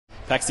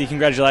Paxy,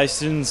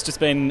 congratulations. Just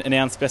been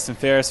announced Best and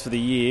Fairest for the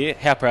year.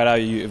 How proud are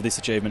you of this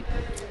achievement?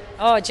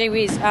 Oh, gee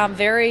whiz.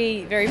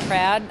 Very, very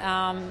proud,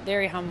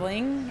 very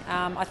humbling.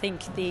 I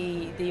think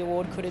the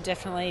award could have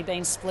definitely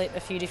been split a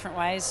few different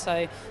ways.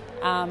 So,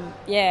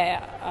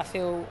 I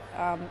feel,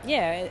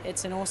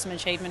 it's an awesome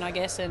achievement, I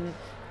guess, and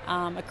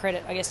a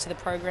credit, I guess, to the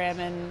program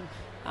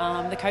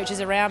and the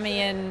coaches around me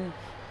and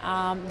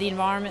the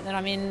environment that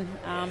I'm in,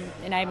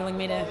 enabling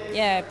me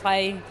to,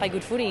 play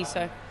good footy.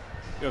 So.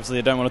 Obviously,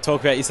 you don't want to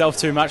talk about yourself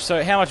too much,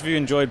 so how much have you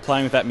enjoyed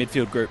playing with that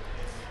midfield group?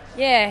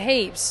 Yeah,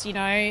 heaps.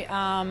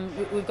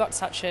 We've got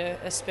such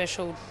a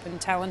special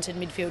and talented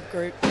midfield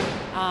group.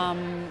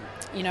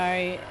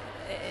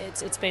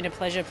 It's been a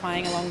pleasure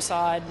playing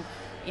alongside,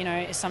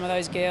 some of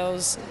those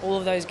girls, all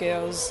of those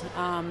girls.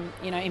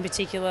 In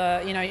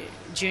particular,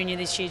 Junior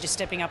this year just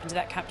stepping up into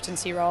that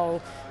captaincy role.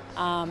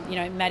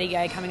 Maddie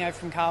Gay coming over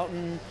from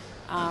Carlton,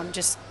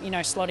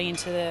 slotting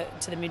into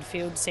the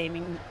midfield,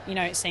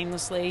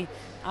 seamlessly.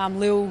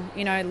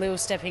 Lil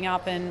stepping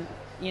up and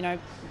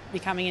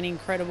becoming an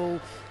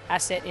incredible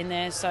asset in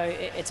there. So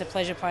it's a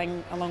pleasure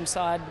playing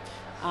alongside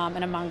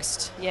and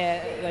amongst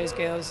those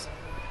girls.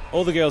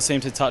 All the girls seem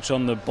to touch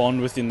on the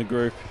bond within the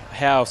group.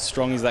 How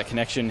strong is that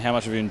connection? How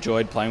much have you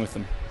enjoyed playing with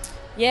them?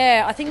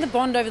 Yeah, I think the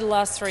bond over the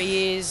last 3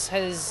 years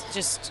has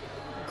just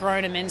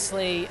grown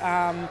immensely.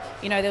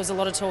 There was a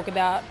lot of talk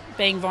about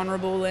being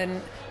vulnerable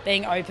and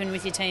being open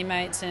with your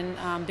teammates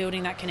and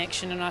building that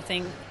connection, and I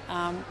think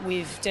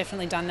we've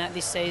definitely done that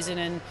this season.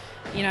 And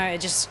I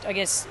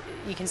guess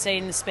you can see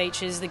in the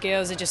speeches, the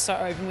girls are just so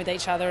open with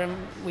each other, and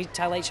we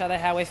tell each other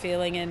how we're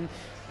feeling, and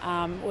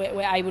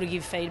we're able to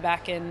give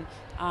feedback, and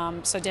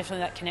so definitely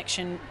that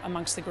connection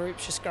amongst the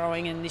group's just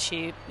growing. And this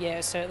year,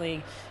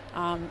 certainly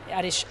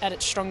at its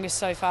strongest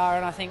so far,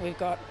 and I think we've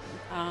got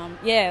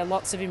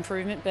lots of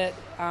improvement, but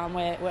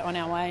we're on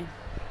our way.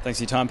 Thanks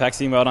for your time,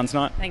 Paxy. Well done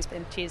tonight. Thanks,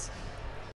 Ben. Cheers.